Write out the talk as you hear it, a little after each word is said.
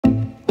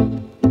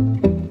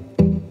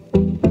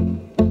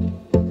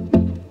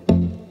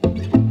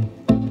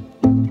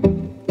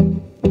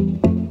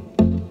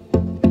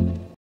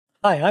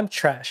Hi, I'm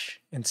Trash,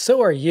 and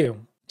so are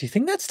you. Do you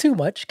think that's too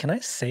much? Can I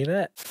say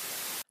that?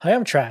 Hi,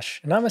 I'm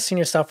Trash, and I'm a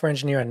senior software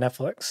engineer at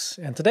Netflix,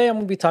 and today I'm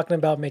going to be talking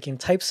about making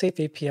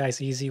typesafe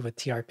APIs easy with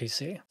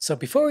tRPC. So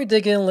before we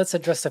dig in, let's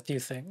address a few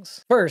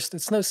things. First,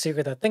 it's no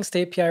secret that thanks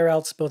to API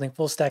routes, building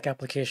full-stack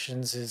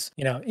applications is,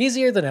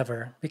 easier than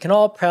ever. We can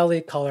all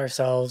proudly call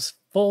ourselves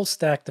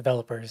full-stack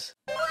developers.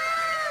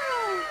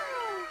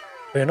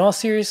 But in all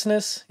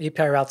seriousness,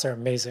 API routes are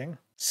amazing.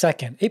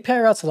 Second, API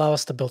routes allow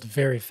us to build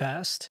very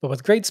fast, but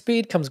with great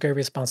speed comes great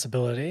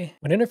responsibility.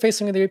 When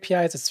interfacing with the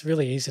APIs, it's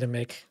really easy to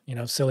make,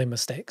 silly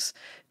mistakes.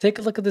 Take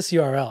a look at this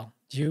URL.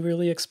 Do you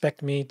really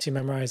expect me to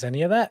memorize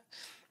any of that?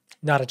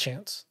 Not a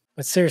chance.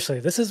 But seriously,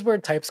 this is where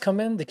types come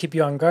in to keep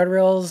you on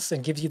guardrails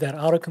and give you that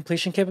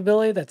auto-completion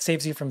capability that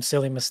saves you from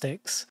silly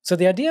mistakes. So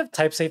the idea of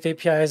typesafe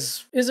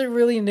APIs isn't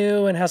really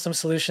new and has some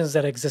solutions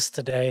that exist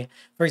today.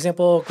 For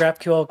example,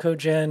 GraphQL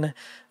CodeGen,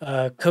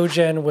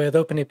 CodeGen with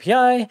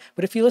OpenAPI.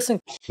 But if you listen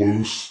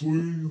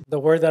closely, the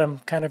word that I'm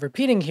kind of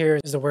repeating here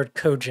is the word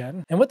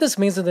CodeGen. And what this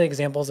means in the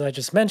examples that I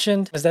just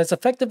mentioned is that it's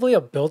effectively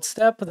a build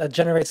step that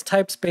generates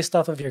types based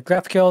off of your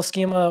GraphQL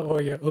schema or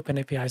your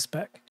OpenAPI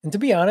spec. And to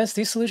be honest,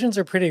 these solutions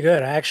are pretty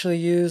good. I actually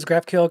use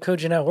GraphQL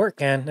CodeGen at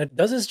work, and it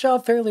does its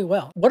job fairly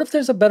well. What if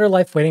there's a better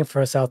life waiting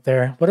for us out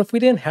there? What if we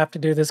didn't have to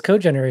do this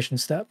code generation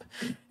step?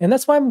 And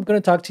that's why I'm going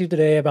to talk to you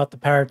today about the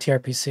power of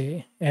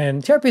tRPC.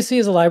 And tRPC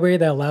is a library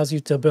that allows you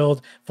to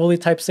build fully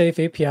type-safe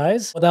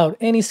APIs without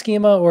any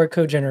schema or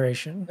code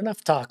generation.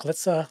 Enough talk.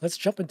 Let's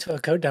jump into a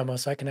code demo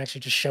so I can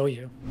actually just show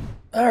you.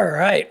 All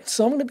right,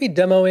 so I'm going to be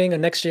demoing a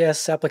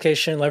Next.js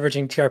application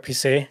leveraging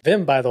tRPC.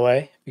 Vim, by the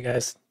way, if you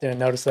guys didn't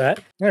notice that.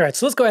 All right,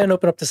 so let's go ahead and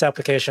open up this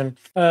application.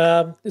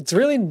 It's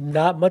really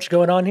not much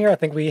going on here. I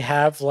think we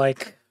have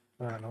let's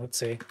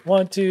see,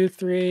 1, 2,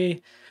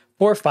 3,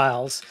 4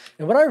 files.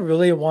 And what I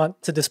really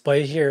want to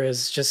display here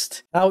is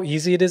just how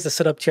easy it is to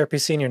set up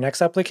tRPC in your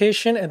next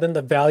application and then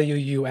the value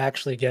you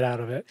actually get out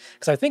of it.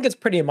 Because I think it's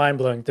pretty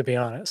mind-blowing, to be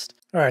honest.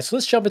 All right, so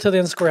let's jump into the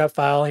underscore app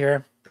file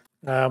here.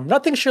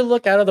 Nothing should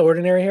look out of the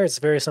ordinary here. It's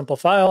a very simple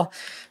file.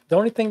 The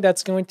only thing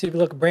that's going to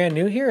look brand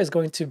new here is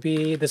going to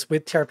be this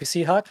with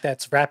tRPC hook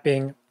that's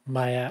wrapping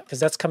my app, because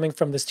that's coming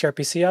from this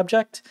tRPC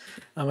object.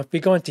 If we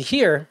go into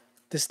here,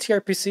 this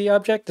tRPC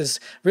object is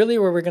really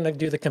where we're going to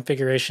do the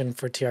configuration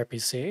for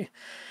tRPC.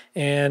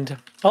 And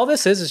all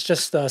this is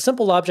just a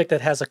simple object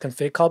that has a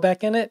config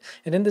callback in it.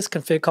 And in this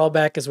config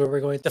callback is where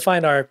we're going to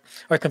define our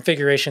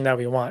configuration that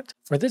we want.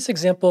 For this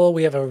example,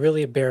 we have a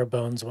really bare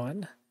bones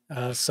one.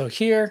 So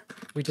here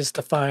we just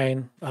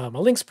define a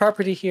links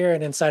property here,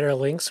 and inside our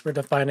links, we're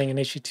defining an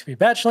HTTP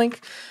batch link.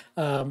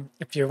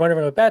 If you're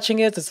wondering what batching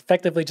is, it's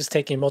effectively just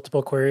taking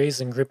multiple queries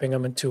and grouping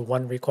them into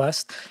one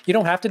request. You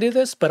don't have to do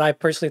this, but I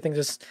personally think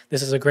this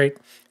is a great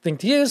thing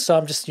to use, so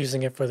I'm just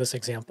using it for this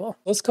example.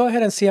 Let's go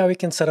ahead and see how we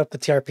can set up the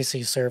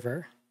tRPC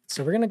server.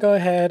 So we're going to go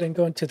ahead and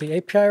go into the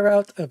API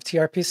route of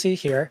tRPC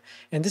here,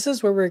 and this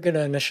is where we're going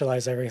to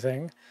initialize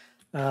everything.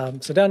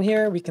 So down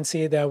here, we can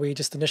see that we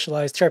just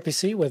initialized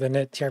tRPC with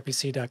init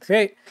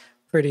tRPC.create.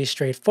 Pretty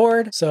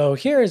straightforward. So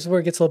here is where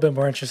it gets a little bit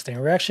more interesting.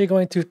 We're actually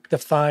going to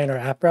define our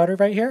app router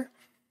right here.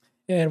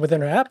 And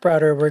within our app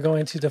router, we're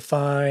going to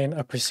define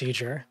a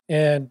procedure.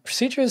 And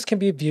procedures can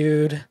be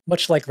viewed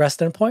much like REST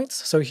endpoints.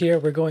 So here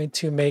we're going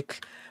to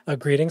make a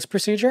greetings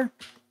procedure,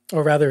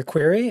 or rather a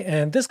query.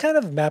 And this kind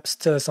of maps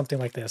to something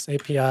like this,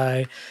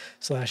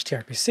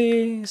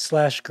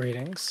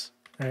 API/tRPC/greetings,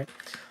 right?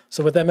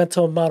 So with that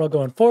mental model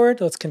going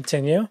forward, let's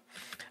continue.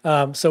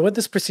 So with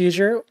this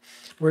procedure,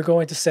 we're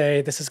going to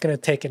say this is going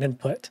to take an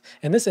input.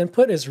 And this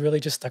input is really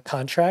just a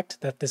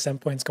contract that this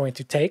endpoint is going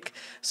to take.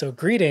 So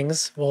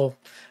greetings will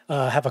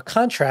have a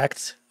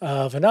contract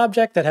of an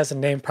object that has a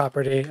name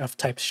property of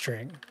type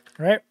string,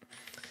 right?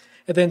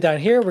 And then down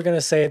here, we're going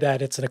to say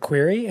that it's a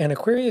query. And a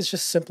query is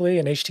just simply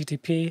an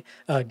HTTP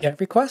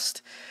GET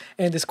request.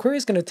 And this query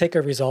is going to take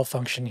a resolve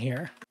function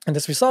here. And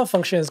this resolve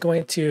function is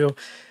going to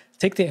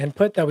take the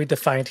input that we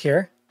defined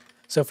here.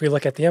 So if we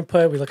look at the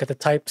input, we look at the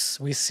types,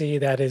 we see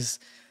that it's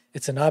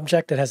an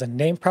object that has a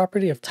name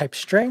property of type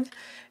string.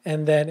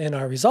 And then in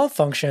our resolve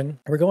function,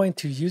 we're going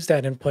to use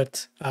that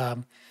input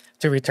to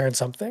return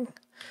something.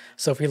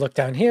 So if we look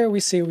down here, we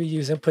see we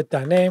use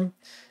input.name.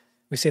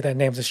 We see that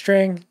name's a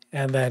string,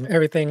 and then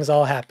everything's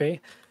all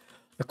happy.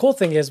 The cool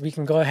thing is we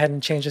can go ahead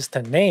and change this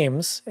to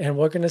names, and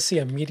we're going to see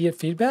immediate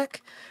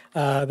feedback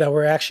that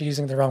we're actually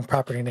using the wrong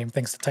property name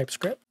thanks to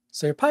TypeScript.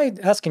 So you're probably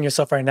asking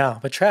yourself right now,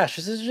 but Trash,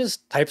 this is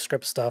just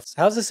TypeScript stuff.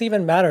 How does this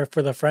even matter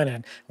for the front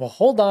end? Well,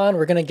 hold on,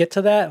 we're gonna get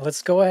to that.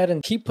 Let's go ahead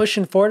and keep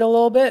pushing forward a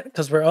little bit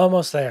because we're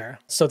almost there.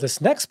 So this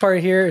next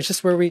part here is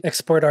just where we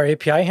export our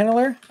API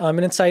handler. And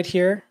inside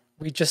here,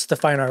 we just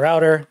define our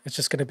router. It's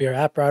just gonna be our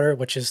app router,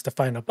 which is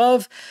defined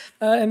above.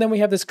 And then we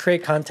have this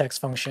create context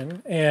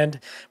function.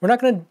 And we're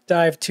not gonna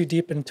dive too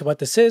deep into what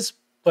this is,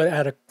 but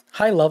at a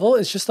high level,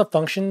 it's just a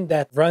function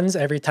that runs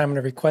every time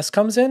a request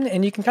comes in,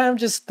 and you can kind of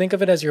just think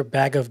of it as your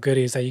bag of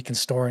goodies that you can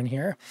store in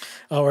here,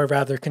 or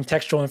rather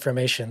contextual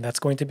information that's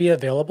going to be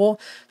available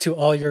to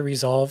all your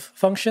resolve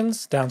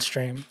functions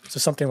downstream.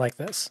 So something like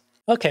this.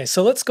 Okay,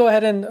 so let's go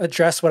ahead and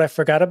address what I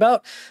forgot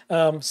about.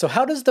 So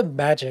how does the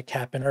magic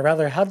happen, or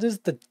rather, how does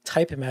the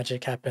type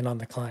magic happen on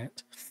the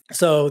client?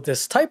 So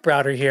this type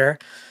router here,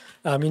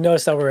 you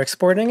notice that we're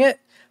exporting it.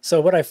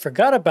 So what I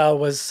forgot about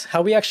was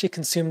how we actually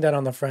consume that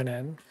on the front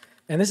end.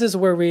 And this is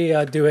where we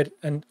do it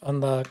on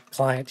the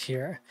client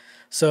here.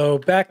 So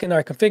back in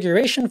our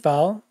configuration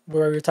file,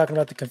 where we were talking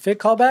about the config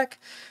callback,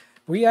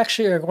 we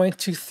actually are going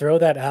to throw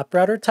that app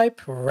router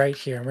type right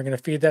here. And we're going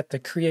to feed that to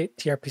create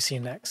tRPC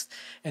next.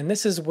 And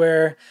this is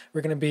where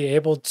we're going to be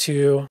able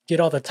to get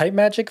all the type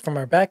magic from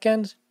our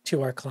backend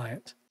to our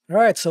client. All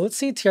right, so let's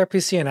see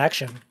tRPC in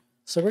action.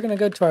 So we're going to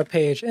go to our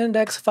page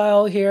index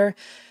file here.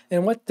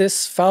 And what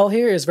this file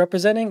here is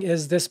representing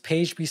is this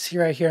page we see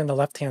right here on the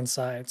left-hand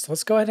side. So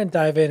let's go ahead and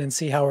dive in and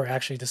see how we're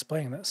actually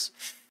displaying this.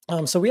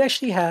 So we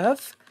actually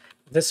have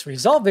this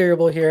result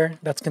variable here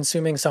that's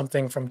consuming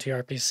something from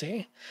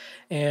tRPC.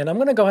 And I'm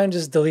going to go ahead and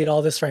just delete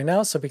all this right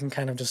now so we can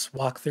kind of just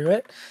walk through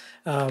it.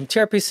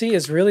 tRPC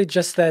is really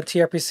just that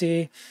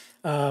tRPC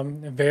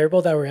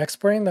variable that we're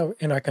exporting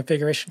in our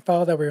configuration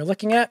file that we were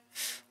looking at.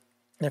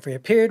 And if we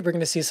appeared, we're going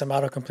to see some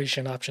auto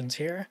completion options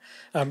here.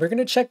 We're going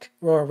to check,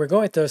 or we're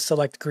going to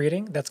select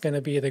greeting. That's going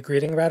to be the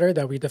greeting router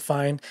that we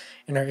defined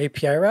in our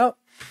API route.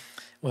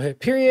 We'll hit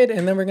period,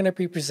 and then we're going to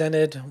be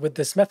presented with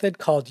this method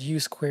called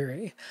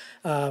useQuery.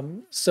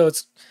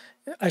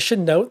 I should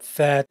note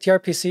that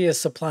tRPC is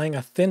supplying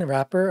a thin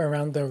wrapper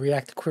around the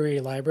React Query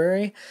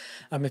library.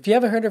 If you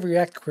haven't heard of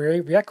React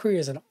Query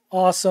is an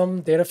awesome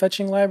data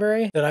fetching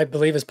library that I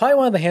believe is probably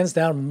one of the hands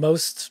down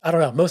most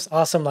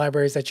awesome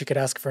libraries that you could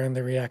ask for in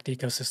the React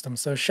ecosystem.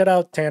 So shout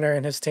out Tanner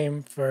and his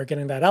team for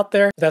getting that out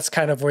there. That's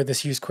kind of where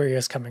this useQuery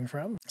is coming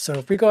from. So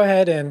if we go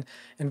ahead and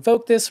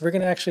invoke this, we're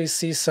going to actually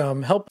see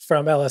some help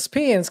from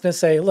LSP, and it's going to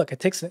say, look, it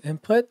takes an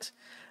input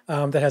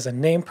that has a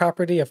name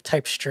property of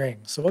type string.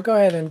 So we'll go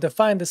ahead and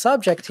define this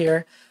object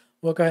here.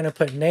 We'll go ahead and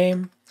put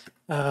name,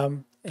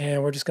 and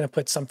we're just going to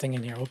put something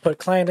in here. We'll put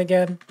client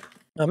again.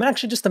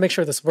 Actually, just to make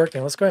sure this is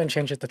working, let's go ahead and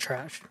change it to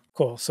trash.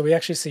 Cool. So we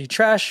actually see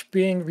trash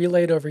being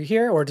relayed over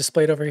here or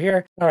displayed over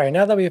here. All right,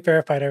 now that we've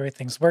verified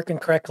everything's working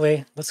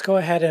correctly, let's go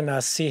ahead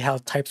and see how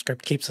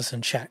TypeScript keeps us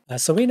in check.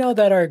 So we know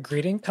that our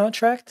greeting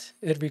contract,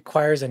 it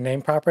requires a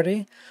name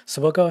property.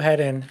 So we'll go ahead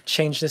and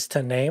change this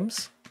to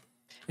names.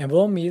 And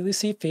we'll immediately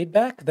see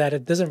feedback that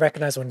it doesn't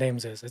recognize what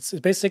names is. It's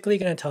basically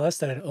going to tell us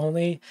that it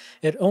only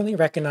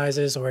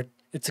recognizes, or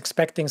it's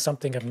expecting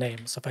something of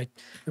names. So if I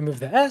remove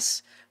the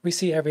S, we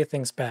see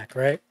everything's back,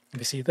 right?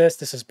 We see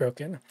this is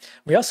broken.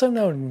 We also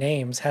know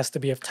names has to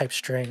be of type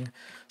string.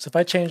 So if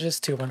I change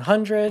this to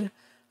 100,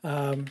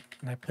 and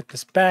I put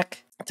this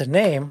back to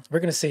name, we're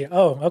going to see,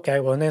 oh, okay,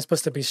 well, name's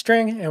supposed to be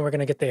string, and we're going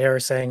to get the error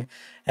saying,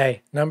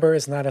 hey, number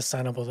is not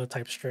assignable to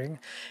type string.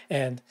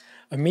 And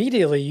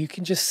immediately you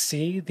can just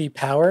see the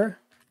power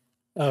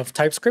of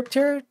TypeScript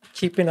here,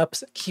 keeping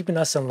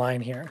us in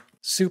line here.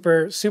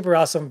 Super, super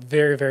awesome,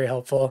 very, very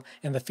helpful.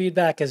 And the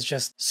feedback is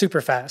just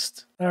super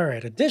fast. All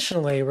right,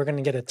 additionally, we're going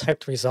to get a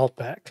typed result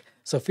back.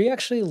 So if we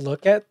actually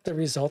look at the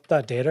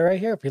result.data right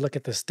here, if we look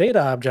at this data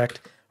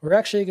object, we're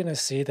actually going to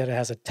see that it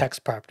has a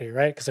text property,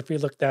 right? Because if we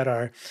looked at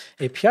our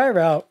API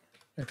route,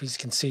 if you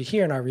can see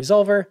here in our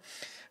resolver,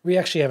 we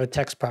actually have a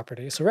text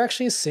property. So we're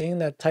actually seeing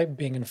that type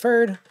being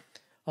inferred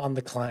on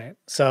the client.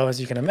 So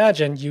as you can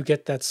imagine, you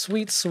get that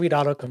sweet, sweet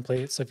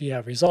autocomplete. So if you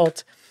have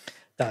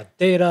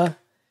result.data,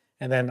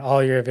 and then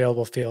all your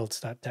available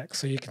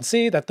fields.text. So you can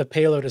see that the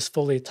payload is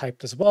fully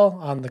typed as well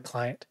on the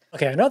client.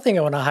 Okay, another thing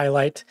I want to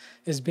highlight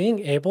is being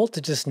able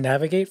to just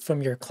navigate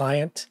from your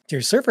client to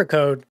your server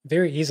code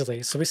very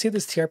easily. So we see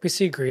this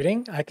tRPC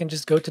greeting. I can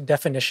just go to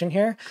definition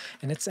here,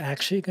 and it's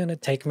actually going to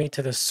take me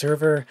to the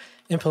server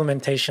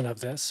implementation of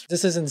this.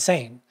 This is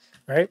insane,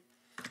 right?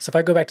 So if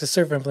I go back to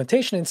server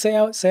implementation and say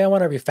I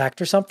want to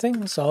refactor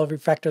something, so I'll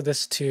refactor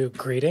this to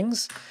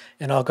greetings,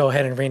 and I'll go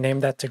ahead and rename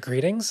that to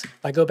greetings.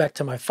 If I go back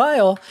to my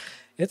file,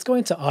 it's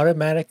going to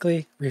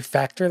automatically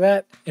refactor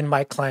that in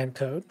my client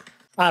code.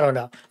 I don't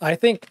know. I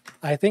think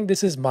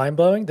this is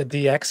mind-blowing. The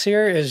DX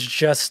here is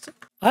just,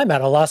 I'm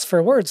at a loss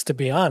for words, to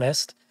be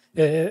honest.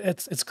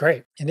 It's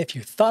great. And if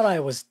you thought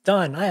I was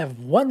done, I have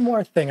one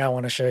more thing I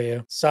want to show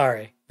you.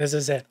 Sorry. This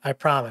is it. I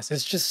promise.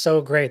 It's just so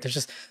great. There's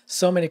just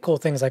so many cool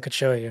things I could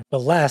show you.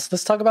 But last,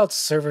 let's talk about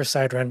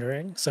server-side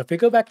rendering. So if we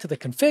go back to the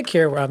config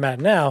here where I'm at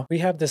now, we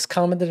have this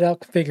commented out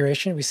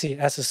configuration. We see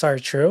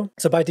SSR true.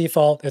 So by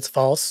default, it's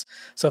false.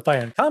 So if I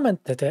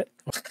uncommented it,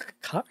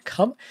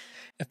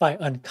 if I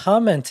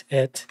uncomment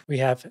it, we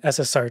have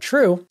SSR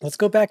true. Let's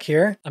go back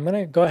here. I'm going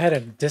to go ahead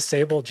and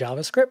disable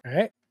JavaScript. All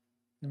right.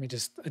 Let me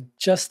just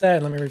adjust that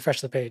and let me refresh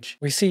the page.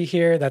 We see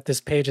here that this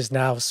page is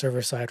now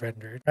server-side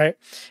rendered, right?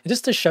 And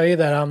just to show you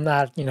that I'm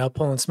not,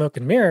 pulling smoke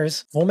and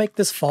mirrors, we'll make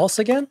this false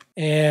again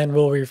and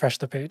we'll refresh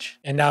the page.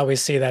 And now we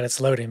see that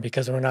it's loading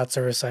because we're not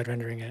server-side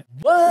rendering it.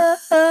 What?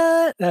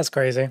 That's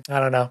crazy.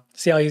 I don't know.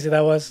 See how easy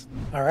that was?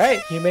 All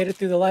right, you made it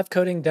through the live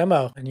coding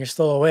demo and you're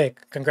still awake.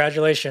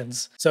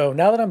 Congratulations. So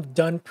now that I'm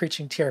done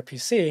preaching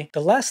tRPC,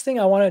 the last thing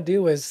I want to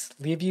do is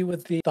leave you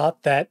with the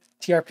thought that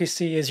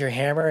tRPC is your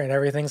hammer and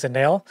everything's a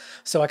nail.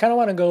 So I kind of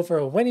want to go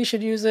over when you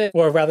should use it,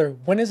 or rather,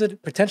 when is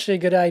it potentially a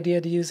good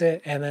idea to use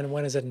it, and then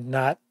when is it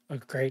not a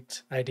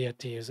great idea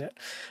to use it.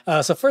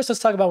 So first, let's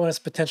talk about when it's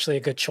potentially a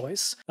good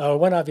choice.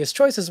 One obvious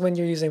choice is when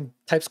you're using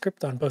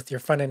TypeScript on both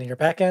your front end and your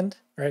back end,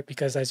 right?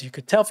 Because as you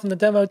could tell from the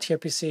demo,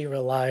 tRPC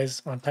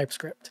relies on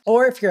TypeScript.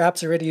 Or if your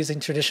app's already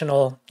using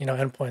traditional,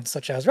 endpoints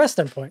such as REST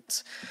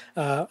endpoints.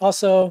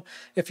 Also,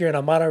 if you're in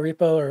a mono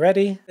repo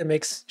already, it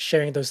makes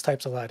sharing those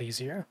types a lot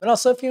easier. But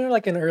also, if you're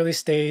like an early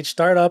stage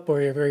startup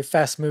or you're a very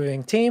fast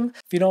moving team,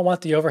 if you don't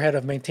want the overhead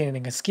of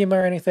maintaining a schema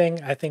or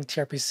anything, I think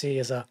tRPC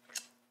is a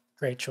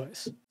great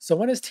choice. So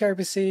when is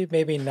tRPC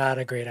maybe not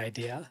a great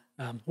idea?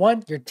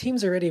 One, your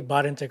team's already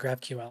bought into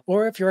GraphQL.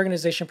 Or if your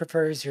organization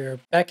prefers your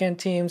backend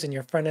teams and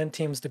your front-end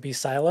teams to be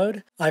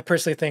siloed, I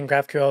personally think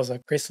GraphQL is a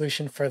great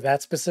solution for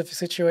that specific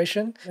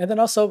situation. And then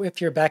also if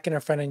your backend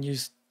and front-end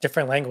use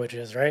different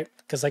languages, right?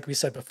 Because like we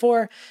said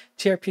before,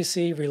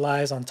 tRPC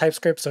relies on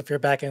TypeScript. So if your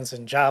backend's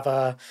in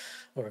Java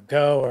or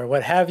Go or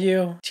what have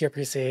you,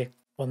 tRPC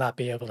will not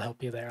be able to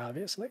help you there,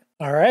 obviously.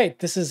 All right,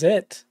 this is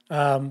it.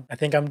 I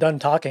think I'm done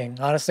talking.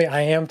 Honestly, I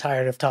am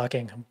tired of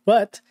talking.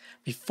 But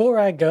before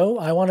I go,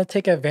 I want to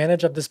take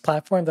advantage of this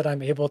platform that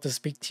I'm able to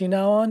speak to you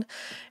now on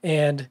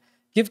and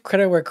give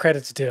credit where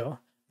credit's due.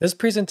 This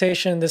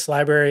presentation, this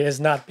library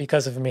is not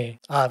because of me,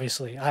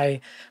 obviously.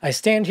 I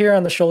stand here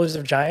on the shoulders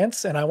of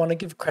giants, and I want to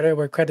give credit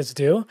where credit's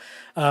due.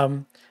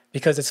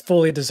 Because it's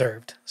fully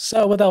deserved.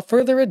 So without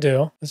further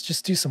ado, let's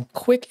just do some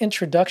quick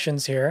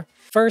introductions here.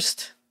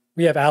 First,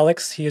 we have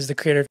Alex. He is the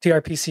creator of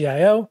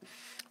tRPC.io.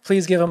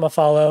 Please give him a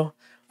follow.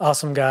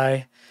 Awesome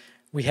guy.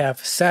 We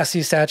have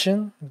Sassy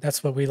Sachin.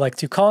 That's what we like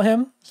to call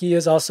him. He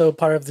is also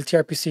part of the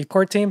tRPC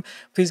core team.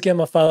 Please give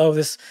him a follow.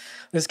 This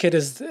kid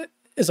is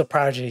a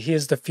prodigy. He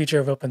is the future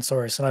of open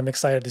source, and I'm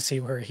excited to see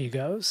where he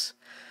goes.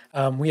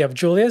 We have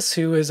Julius,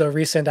 who is a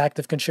recent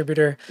active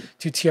contributor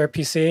to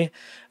tRPC,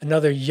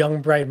 another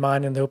young, bright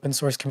mind in the open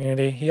source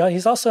community.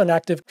 He's also an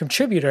active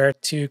contributor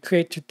to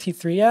Create Your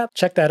T3 app.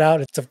 Check that out.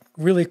 It's a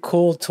really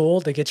cool tool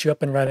to get you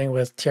up and running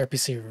with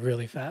tRPC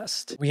really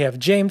fast. We have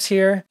James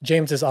here.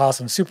 James is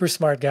awesome, super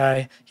smart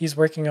guy. He's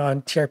working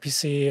on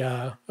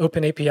tRPC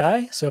Open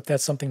API. So if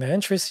that's something that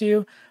interests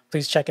you,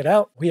 please check it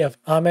out. We have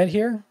Ahmed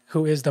here,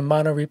 who is the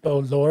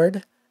monorepo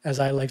lord, as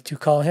I like to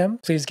call him.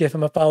 Please give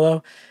him a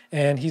follow.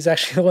 And he's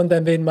actually the one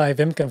that made my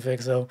Vim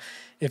config. So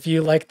if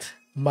you liked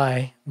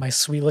my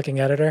sweet looking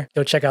editor,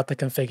 go check out the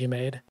config he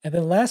made. And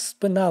then last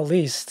but not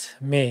least,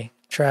 me,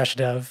 Trash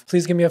Dev.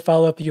 Please give me a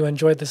follow if you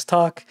enjoyed this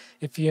talk.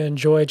 If you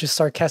enjoy just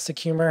sarcastic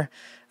humor,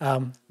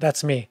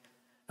 that's me.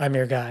 I'm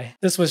your guy.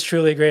 This was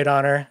truly a great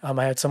honor.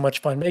 I had so much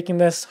fun making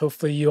this.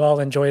 Hopefully you all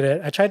enjoyed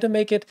it. I tried to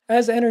make it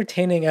as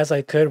entertaining as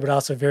I could, but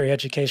also very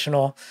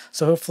educational.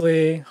 So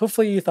hopefully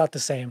you thought the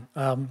same.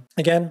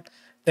 Again,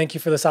 thank you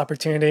for this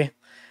opportunity.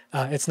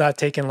 It's not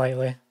taken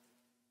lightly.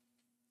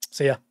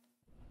 See ya.